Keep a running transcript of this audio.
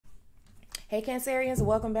Hey Cancerians,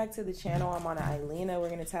 welcome back to the channel. I'm Mana Ilena. We're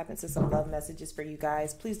going to tap into some love messages for you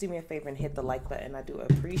guys. Please do me a favor and hit the like button. I do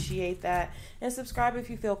appreciate that. And subscribe if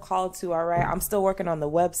you feel called to, all right? I'm still working on the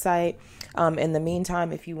website. In the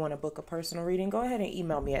meantime, if you want to book a personal reading, go ahead and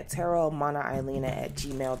email me at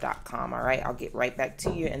tarotmanailena@gmail.com, all right? I'll get right back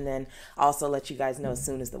to you and then also let you guys know as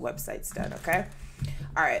soon as the website's done, okay?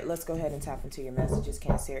 All right, let's go ahead and tap into your messages,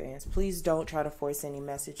 Cancerians. Please don't try to force any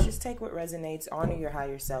message. Just take what resonates, honor your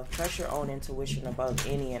higher self, trust your own intuition above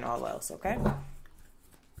any and all else, okay?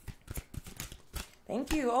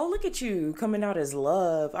 Thank you. Oh, look at you coming out as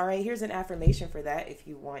love. All right, here's an affirmation for that if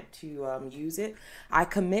you want to use it. I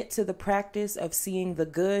commit to the practice of seeing the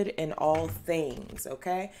good in all things,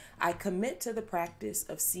 okay? I commit to the practice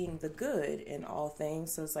of seeing the good in all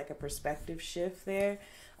things. So it's like a perspective shift there.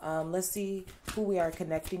 Let's see who we are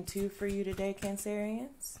connecting to for you today,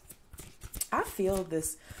 Cancerians. I feel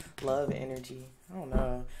this love energy. I don't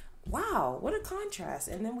know. Wow, what a contrast.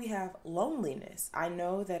 And then we have loneliness. I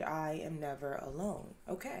know that I am never alone.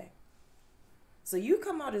 Okay. So you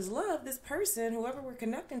come out as love. This person, whoever we're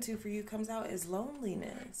connecting to for you, comes out as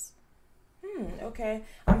loneliness. Okay.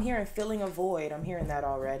 I'm hearing filling a void. I'm hearing that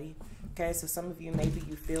already. Okay, so some of you, maybe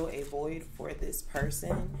you feel a void for this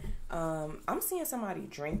person. I'm seeing somebody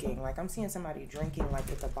drinking. Like, I'm seeing somebody drinking, like,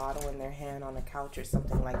 with a bottle in their hand on a couch or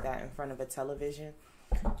something like that in front of a television.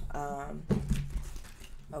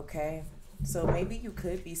 Okay, so maybe you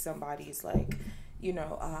could be somebody's, like, you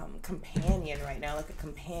know, companion right now. Like a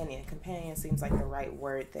companion. Companion seems like the right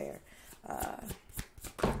word there.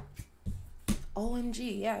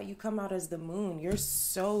 OMG, yeah, you come out as the moon. You're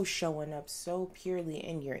so showing up so purely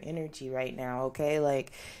in your energy right now, okay?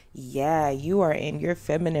 Like, yeah, you are in your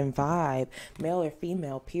feminine vibe, male or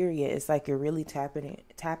female, period. It's like you're really tapping,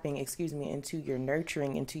 into your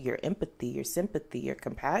nurturing, into your empathy, your sympathy, your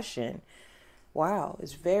compassion. Wow,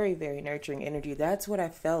 it's very, very nurturing energy. That's what I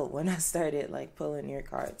felt when I started, like, pulling your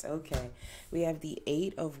cards. Okay, we have the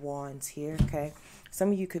Eight of Wands here, okay?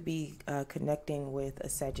 Some of you could be connecting with a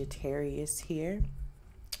Sagittarius here,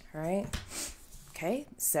 all right? Okay,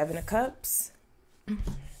 Seven of Cups.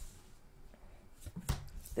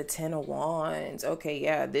 The Ten of Wands. Okay,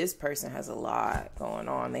 yeah, this person has a lot going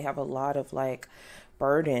on. They have a lot of, like,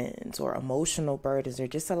 burdens or emotional burdens or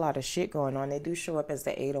just a lot of shit going on. They do show up as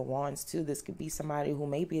the Eight of Wands too. This could be somebody who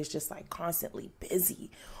maybe is just like constantly busy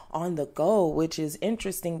on the go, which is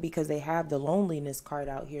interesting because they have the loneliness card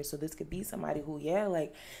out here. So this could be somebody who, yeah,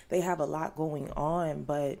 like they have a lot going on,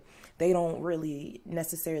 but they don't really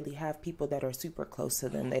necessarily have people that are super close to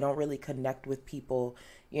them. They don't really connect with people,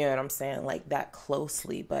 you know what I'm saying, like that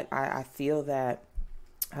closely. But I feel that,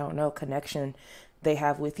 I don't know, connection they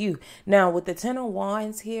have with you. Now, with the Ten of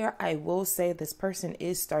Wands here, I will say this person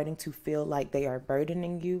is starting to feel like they are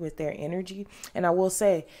burdening you with their energy. And I will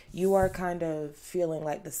say you are kind of feeling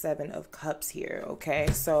like the Seven of Cups here,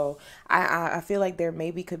 okay? So I feel like there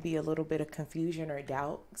maybe could be a little bit of confusion or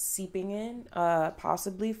doubt seeping in,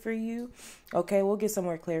 possibly for you. Okay, we'll get some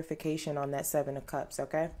more clarification on that Seven of Cups,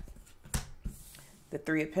 okay? The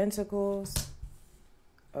Three of Pentacles,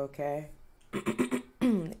 okay?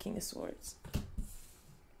 The King of Swords.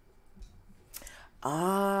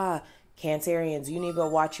 Cancerians, you need to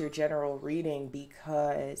watch your general reading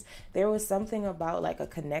because there was something about like a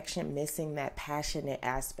connection missing that passionate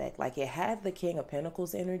aspect. Like it had the King of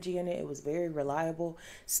Pentacles energy in it. It was very reliable,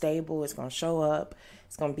 stable. It's going to show up.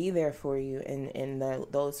 It's going to be there for you in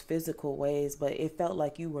those physical ways. But it felt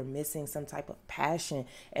like you were missing some type of passion.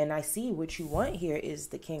 And I see what you want here is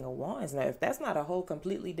the King of Wands. Now, if that's not a whole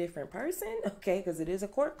completely different person, okay, because it is a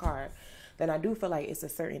court card, then I do feel like it's a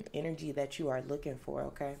certain energy that you are looking for,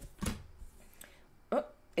 okay? Oh,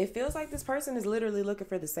 it feels like this person is literally looking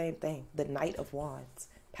for the same thing. The Knight of Wands.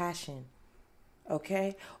 Passion.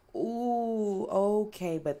 Okay? Ooh,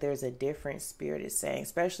 okay. But there's a different spirit it's saying,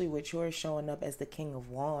 especially with yours showing up as the King of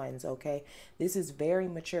Wands, okay? This is very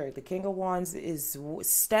mature. The King of Wands is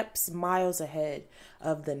steps miles ahead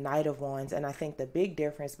of the Knight of Wands. And I think the big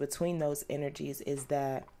difference between those energies is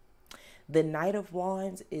that the Knight of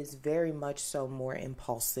Wands is very much so more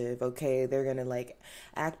impulsive, okay? They're going to like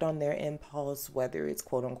act on their impulse, whether it's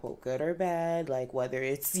quote unquote good or bad, like whether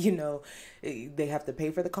it's, you know, they have to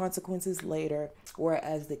pay for the consequences later.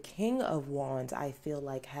 Whereas the King of Wands, I feel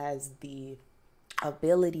like has the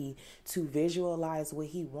ability to visualize what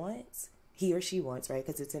he wants, he or she wants, right?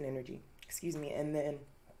 Because it's an energy, excuse me, and then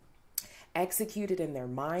execute it in their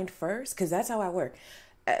mind first, because that's how I work,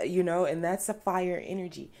 you know, and that's a fire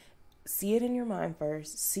energy. See it in your mind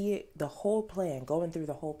first, see it, the whole plan, going through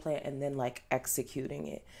the whole plan, and then like executing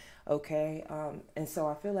it. Okay. And so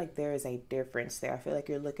I feel like there is a difference there. I feel like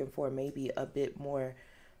you're looking for maybe a bit more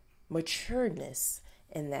matureness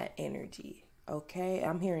in that energy. Okay,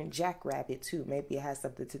 I'm hearing jackrabbit too. Maybe it has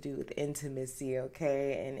something to do with intimacy,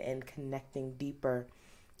 okay, and connecting deeper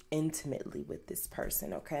intimately with this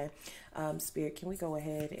person. Okay, Spirit, can we go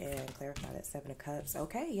ahead and clarify that Seven of Cups?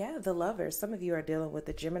 Okay, yeah, the Lovers. Some of you are dealing with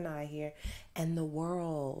the Gemini here and the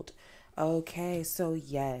World. Okay, so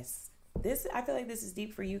yes, this, I feel like this is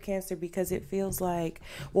deep for you, Cancer, because it feels like,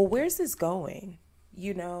 well, where's this going?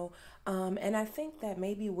 You know, and I think that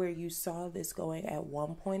maybe where you saw this going at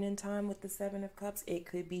one point in time with the Seven of Cups, it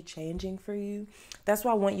could be changing for you. That's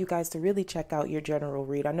why I want you guys to really check out your general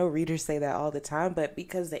read. I know readers say that all the time, but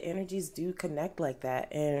because the energies do connect like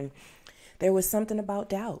that, and there was something about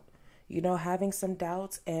doubt, you know, having some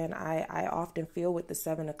doubts. And I often feel with the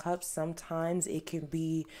Seven of Cups, sometimes it can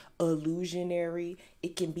be illusionary,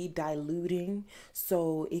 it can be diluting,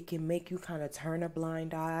 so it can make you kind of turn a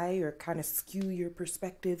blind eye or kind of skew your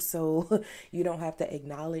perspective, so you don't have to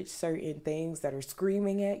acknowledge certain things that are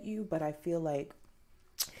screaming at you. But I feel like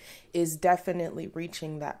is definitely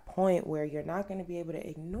reaching that point where you're not going to be able to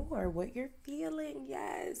ignore what you're feeling.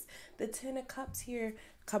 Yes, the Ten of Cups here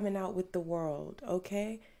coming out with the World.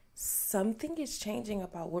 Okay, something is changing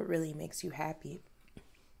about what really makes you happy.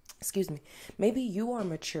 Excuse me. Maybe you are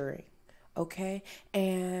maturing. Okay,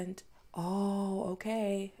 and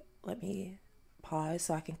okay, let me pause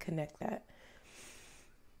so I can connect that.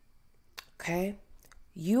 Okay,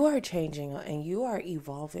 you are changing and you are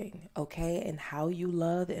evolving, okay, and how you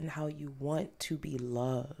love and how you want to be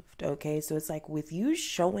loved. Okay, so it's like with you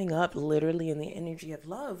showing up literally in the energy of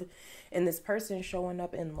love and this person showing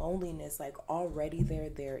up in loneliness, like already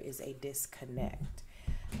there is a disconnect.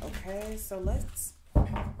 Okay, so let's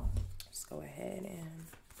just go ahead and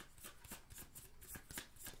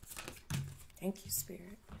thank you,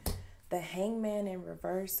 Spirit. The Hangman in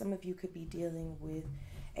reverse. Some of you could be dealing with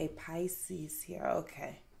a Pisces here.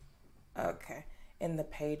 Okay. And the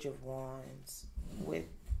Page of Wands with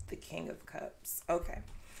the King of Cups. Okay.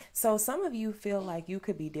 So some of you feel like you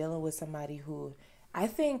could be dealing with somebody who, I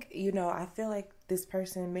think, you know, I feel like this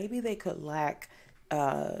person, maybe they could lack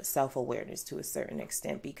self-awareness to a certain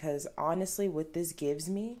extent, because honestly what this gives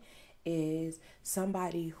me is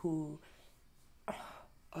somebody who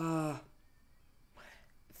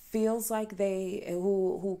feels like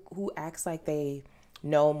who acts like they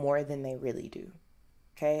know more than they really do.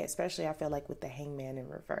 Okay, especially I feel like with the Hangman in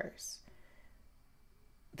reverse,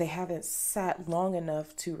 they haven't sat long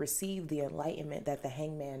enough to receive the enlightenment that the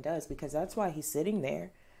Hangman does, because that's why he's sitting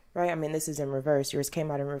there, right? I mean, this is in reverse. Yours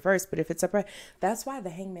came out in reverse, but if it's upright, that's why the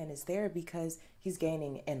Hangman is there, because he's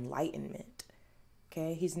gaining enlightenment.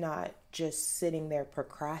 Okay, he's not just sitting there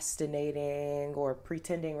procrastinating or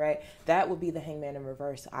pretending, right? That would be the Hangman in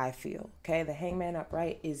reverse, I feel. Okay, the Hangman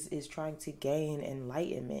upright is trying to gain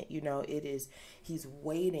enlightenment. You know, he's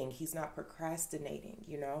waiting. He's not procrastinating,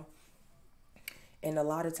 you know. And a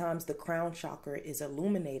lot of times the crown chakra is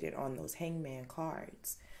illuminated on those Hangman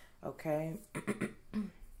cards. Okay.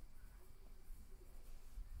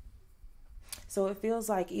 So it feels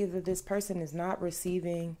like either this person is not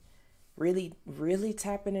receiving, really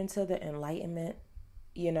tapping into the enlightenment,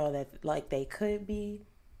 you know, that like they could be.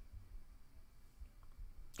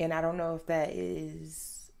 And I don't know if that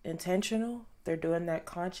is intentional. They're doing that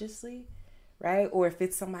consciously, right? Or if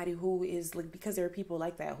it's somebody who is like, because there are people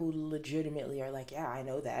like that who legitimately are like, yeah, I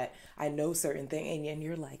know that. I know certain things. And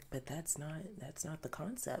you're like, but that's not the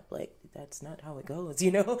concept. Like, that's not how it goes,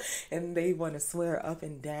 you know? And they want to swear up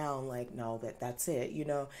and down, like, no, that's it, you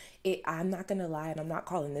know? I'm not going to lie, and I'm not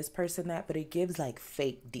calling this person that, but it gives like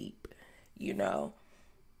fake deep, you know?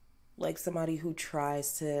 Like somebody who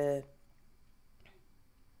tries to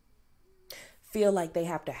feel like they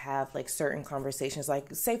have to have like certain conversations,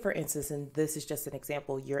 like say for instance, and this is just an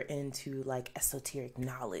example, you're into like esoteric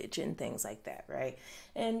knowledge and things like that, right?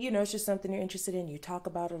 And you know, it's just something you're interested in, you talk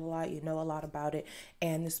about it a lot, you know a lot about it,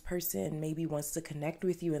 and this person maybe wants to connect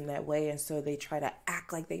with you in that way, and so they try to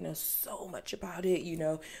act like they know so much about it, you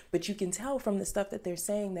know, but you can tell from the stuff that they're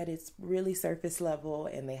saying that it's really surface level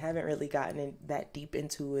and they haven't really gotten in that deep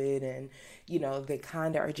into it, and you know, they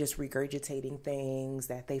kind of are just regurgitating things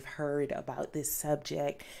that they've heard about this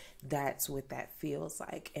subject. That's what that feels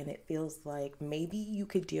like. And it feels like maybe you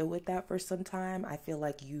could deal with that for some time. I feel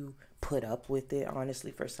like you put up with it,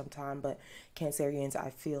 honestly, for some time. But Cancerians, I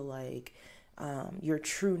feel like your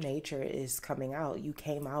true nature is coming out. You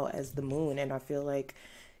came out as the moon. And I feel like,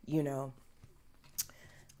 you know,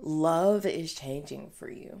 love is changing for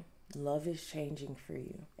you. Love is changing for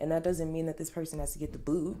you. And that doesn't mean that this person has to get the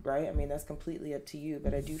boot, right? I mean, that's completely up to you.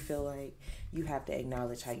 But I do feel like you have to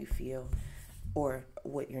acknowledge how you feel or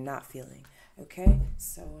what you're not feeling. Okay,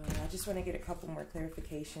 so I just want to get a couple more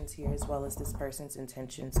clarifications here, as well as this person's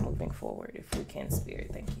intentions moving forward, if we can,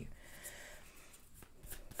 Spirit. Thank you.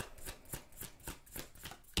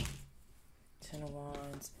 Ten of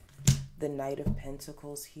Wands, the Knight of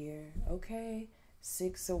Pentacles here. Okay,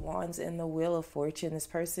 Six of Wands and the Wheel of Fortune. This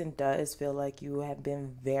person does feel like you have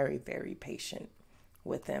been very, very patient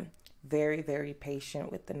with them. Very, very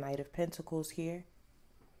patient with the Knight of Pentacles here.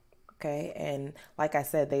 Okay, and like I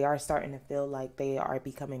said, they are starting to feel like they are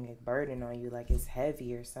becoming a burden on you, like it's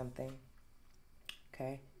heavy or something.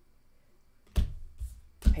 Okay.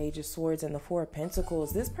 Page of Swords and the Four of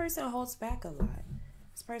Pentacles. This person holds back a lot.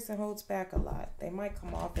 This person holds back a lot. They might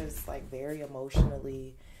come off as like very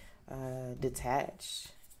emotionally detached.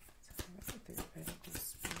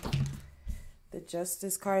 The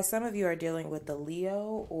Justice card. Some of you are dealing with a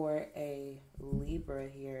Leo or a Libra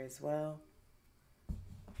here as well.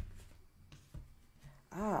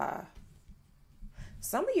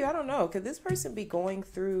 Some of you, I don't know, could this person be going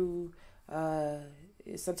through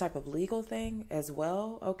some type of legal thing as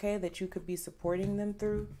well, okay, that you could be supporting them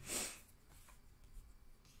through?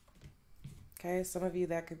 Okay, some of you,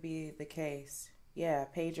 that could be the case. Yeah,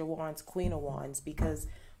 Page of Wands, Queen of Wands, because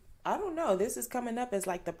I don't know, this is coming up as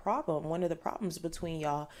like the problem, one of the problems between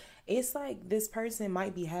y'all. It's like this person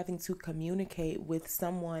might be having to communicate with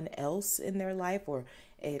someone else in their life or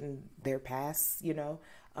in their past, you know,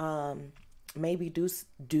 maybe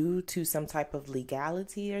due to some type of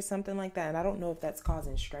legality or something like that. And I don't know if that's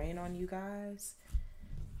causing strain on you guys.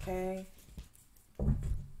 Okay.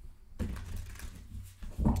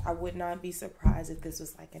 I would not be surprised if this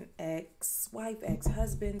was like an ex-wife,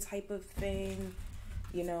 ex-husband type of thing,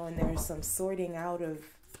 you know, and there's some sorting out of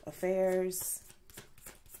affairs.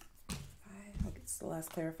 I'll get the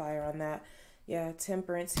last clarifier on that. Yeah,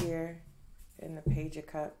 Temperance here in the Page of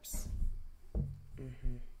Cups.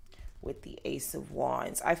 With the Ace of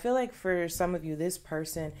Wands. I feel like for some of you, this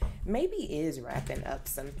person maybe is wrapping up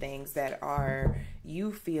some things that are,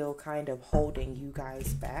 you feel kind of holding you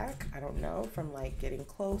guys back. I don't know, from like getting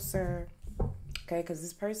closer. Okay, because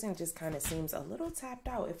this person just kind of seems a little tapped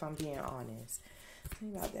out, if I'm being honest.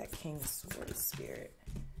 Think about that King of Swords, Spirit.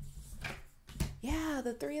 Yeah,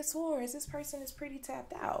 the Three of Swords. This person is pretty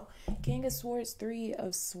tapped out. King of Swords, Three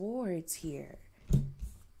of Swords here.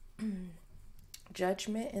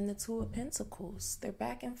 Judgment and the Two of Pentacles. They're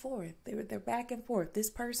back and forth. They're back and forth. This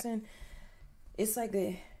person, it's like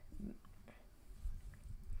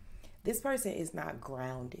this person is not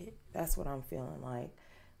grounded. That's what I'm feeling like.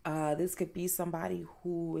 This could be somebody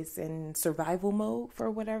who is in survival mode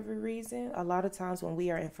for whatever reason. A lot of times when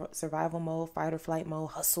we are in survival mode, fight or flight mode,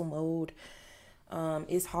 hustle mode,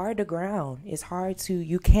 it's hard to ground. It's hard to,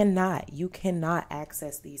 you cannot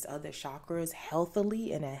access these other chakras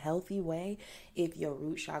healthily in a healthy way if your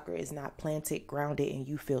root chakra is not planted, grounded, and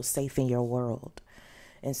you feel safe in your world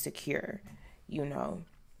and secure, you know.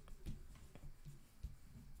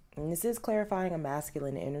 And this is clarifying a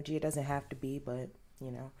masculine energy. It doesn't have to be, but,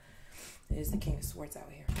 you know, there's the King of Swords out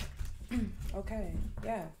here. Okay,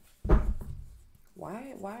 yeah.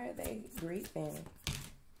 Why are they grieving?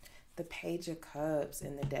 The Page of Cups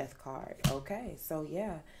and the Death card. Okay, so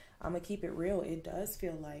yeah, I'm going to keep it real. It does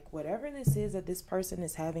feel like whatever this is that this person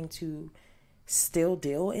is having to still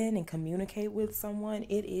deal in and communicate with someone,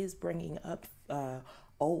 it is bringing up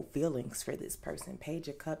old feelings for this person. Page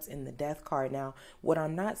of Cups and the Death card. Now, what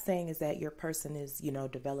I'm not saying is that your person is, you know,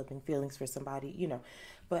 developing feelings for somebody, you know,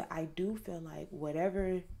 but I do feel like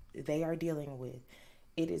whatever they are dealing with,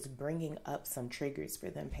 it is bringing up some triggers for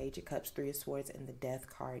them. Page of Cups, Three of Swords, and the Death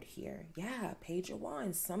card here. Yeah, Page of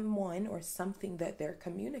Wands, someone or something that they're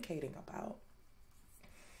communicating about.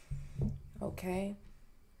 Okay,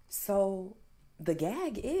 so the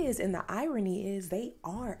gag is, and the irony is, they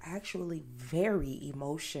are actually very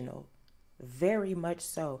emotional. Very much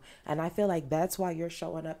so. And I feel like that's why you're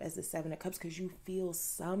showing up as the Seven of Cups, because you feel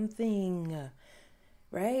something,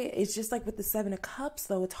 right? It's just like with the Seven of Cups,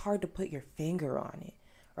 though, it's hard to put your finger on it.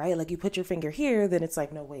 Right? Like you put your finger here, then it's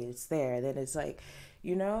like, no, wait, it's there. Then it's like,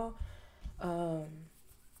 you know, the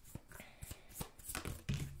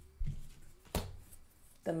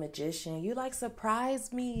Magician, you like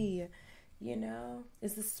surprise me, you know,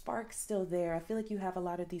 is the spark still there? I feel like you have a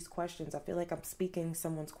lot of these questions. I feel like I'm speaking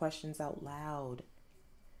someone's questions out loud.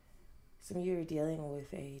 Some of you are dealing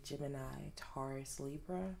with a Gemini, Taurus,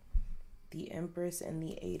 Libra. The Empress and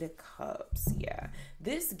the Eight of Cups. Yeah.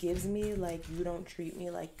 This gives me like, you don't treat me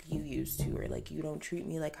like you used to, or like you don't treat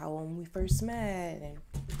me like how when we first met. And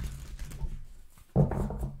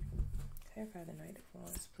clarify the Knight of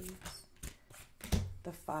Wands, please.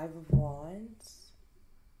 The Five of Wands.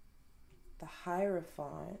 The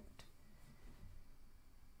Hierophant.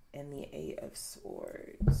 and the Eight of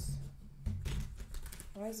Swords.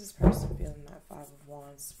 Why is this person feeling that Five of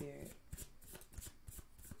Wands, Spirit?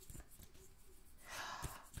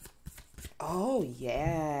 Oh,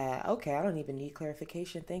 yeah. Okay, I don't even need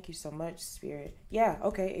clarification. Thank you so much, Spirit. Yeah,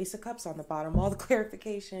 okay, Ace of Cups on the bottom. All the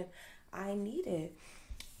clarification I needed.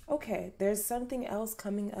 Okay, there's something else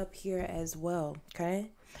coming up here as well, okay?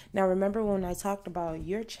 Now, remember when I talked about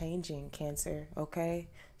you're changing, Cancer, okay?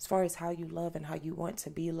 As far as how you love and how you want to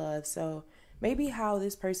be loved. So maybe how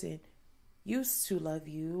this person used to love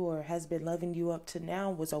you or has been loving you up to now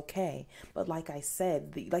was okay. But like I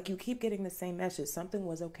said, like you keep getting the same message. Something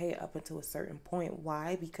was okay up until a certain point.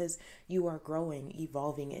 Why? Because you are growing,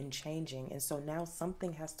 evolving, and changing. And so now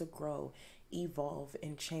something has to grow, evolve,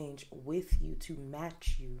 and change with you to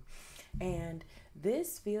match you. And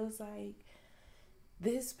this feels like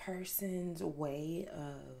this person's way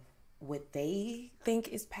of what they think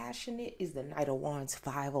is passionate is the Knight of Wands,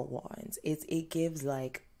 Five of Wands. It gives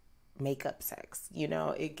like makeup sex, you know,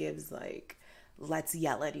 it gives like let's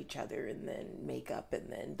yell at each other and then make up,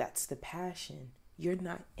 and then that's the passion. You're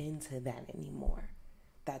not into that anymore.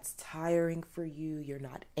 That's tiring for you. You're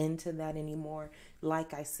not into that anymore.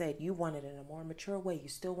 Like I said, you want it in a more mature way. You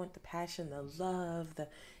still want the passion, the love, the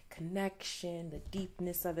connection, the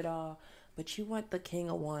deepness of it all, but you want the King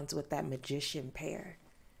of Wands with that Magician pair.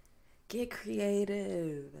 Get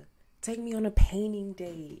creative. Take me on a painting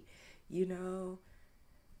date, you know,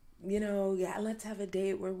 yeah, let's have a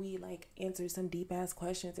date where we like answer some deep ass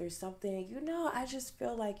questions or something. I just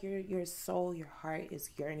feel like your soul, your heart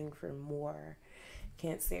is yearning for more,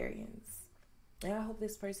 Cancerians. And I hope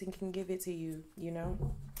this person can give it to you,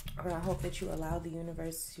 or I hope that you allow the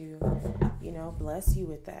universe to, bless you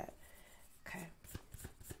with that. Okay.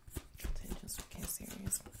 Intentions for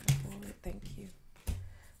Cancerians. Thank you.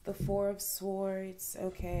 The Four of Swords,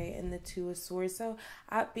 okay, and the Two of Swords. So,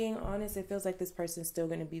 being honest, it feels like this person's still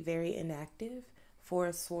going to be very inactive. Four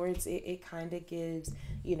of Swords, it kind of gives,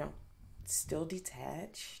 still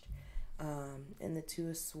detached. And the Two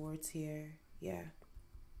of Swords here, yeah.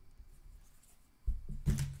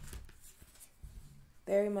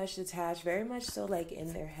 Very much detached, very much so like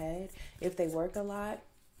in their head. If they work a lot,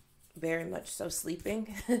 very much so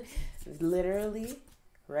sleeping. Literally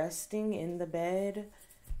resting in the bed.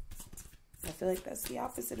 I feel like that's the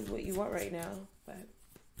opposite of what you want right now, but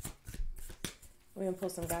we're going to pull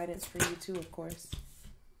some guidance for you too, of course.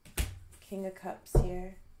 King of Cups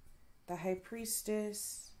here. The High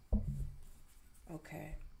Priestess.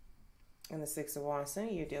 Okay. And the Six of Wands. So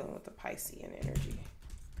you're dealing with the Piscean energy.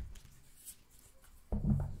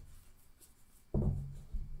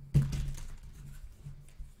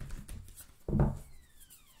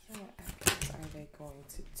 What actions are they going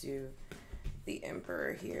to do? The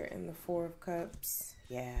Emperor here and the Four of Cups.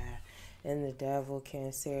 Yeah. And the Devil,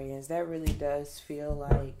 Cancerians. That really does feel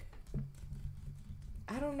like,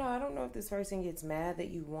 I don't know if this person gets mad that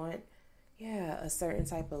you want, a certain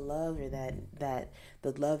type of love, or that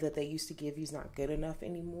the love that they used to give you is not good enough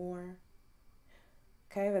anymore.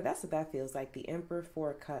 Okay, but that's what that feels like. The Emperor,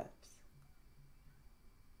 Four of Cups.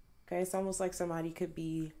 Okay, it's almost like somebody could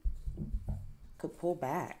pull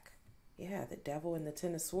back. Yeah, the Devil and the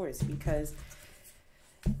Ten of Swords, because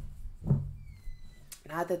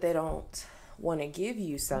not that they don't want to give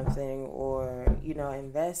you something or,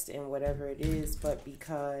 invest in whatever it is, but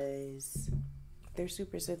because they're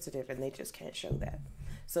super sensitive and they just can't show that.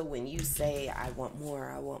 So when you say, I want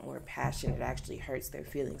more passion, it actually hurts their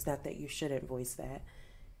feelings. Not that you shouldn't voice that,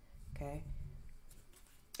 okay?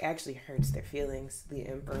 It actually hurts their feelings. The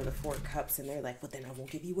Emperor, the Four of Cups, and they're like, well, then I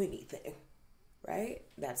won't give you anything. Right?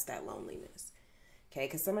 That's that loneliness. Okay,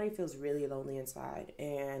 because somebody feels really lonely inside.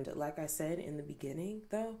 And like I said in the beginning,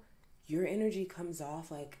 though, your energy comes off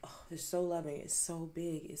like, oh, it's so loving, it's so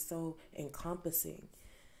big, it's so encompassing.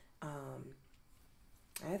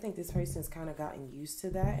 I think this person's kind of gotten used to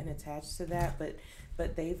that and attached to that,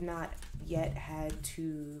 but they've not yet had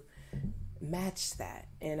to match that.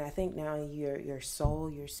 And I think now your soul,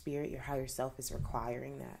 your spirit, your higher self is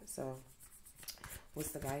requiring that. So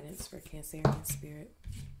what's the guidance for Cancerian spirit?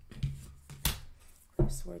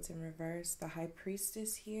 Swords in reverse. The High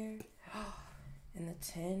Priestess here. And the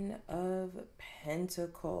Ten of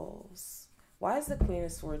Pentacles. Why is the Queen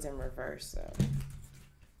of Swords in reverse, though?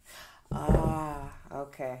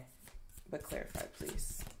 Okay. But clarify,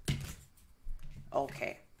 please.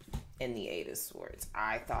 Okay. And the Eight of Swords.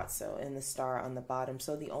 I thought so. And the Star on the bottom.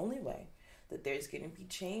 So the only way that there's going to be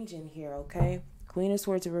change in here, okay? Queen of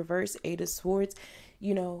Swords in reverse, Eight of Swords.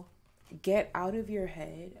 Get out of your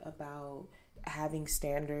head about having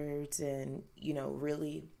standards and,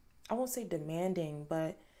 really, I won't say demanding,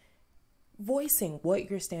 but voicing what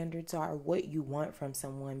your standards are, what you want from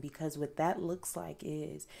someone, because what that looks like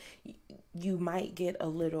is you might get a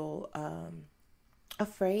little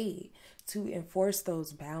afraid to enforce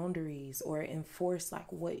those boundaries or enforce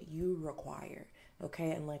like what you require,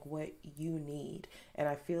 okay, and like what you need. And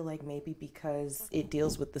I feel like maybe because it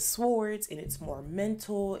deals with the swords and it's more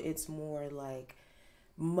mental, it's more like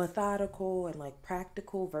methodical and like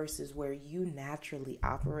practical versus where you naturally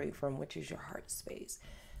operate from, which is your heart space.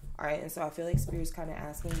 All right, and so I feel like Spirit's kind of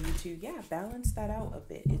asking you to, balance that out a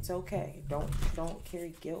bit. It's okay. Don't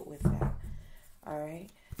carry guilt with that. All right.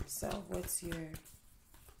 So what's your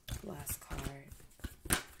last card?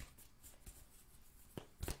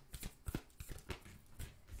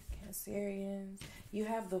 Cancerians. You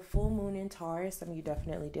have the full moon in Taurus. Some of you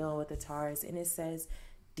definitely dealing with the Taurus, and it says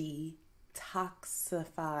detoxify.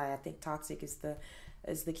 I think toxic is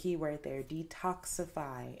the key word there.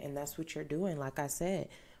 Detoxify, and that's what you're doing. Like I said,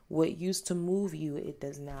 what used to move you, it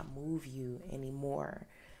does not move you anymore.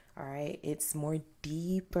 All right, it's more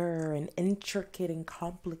deeper and intricate and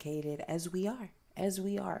complicated as we are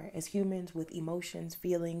as humans with emotions,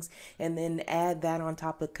 feelings, and then add that on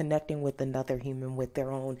top of connecting with another human with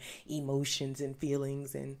their own emotions and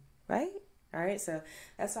feelings, and right. All right, so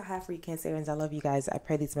that's all I have for you, Cancerians. I love you guys. I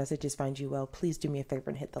pray these messages find you well. Please do me a favor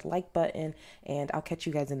and hit the like button, and I'll catch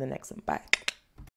you guys in the next one. Bye.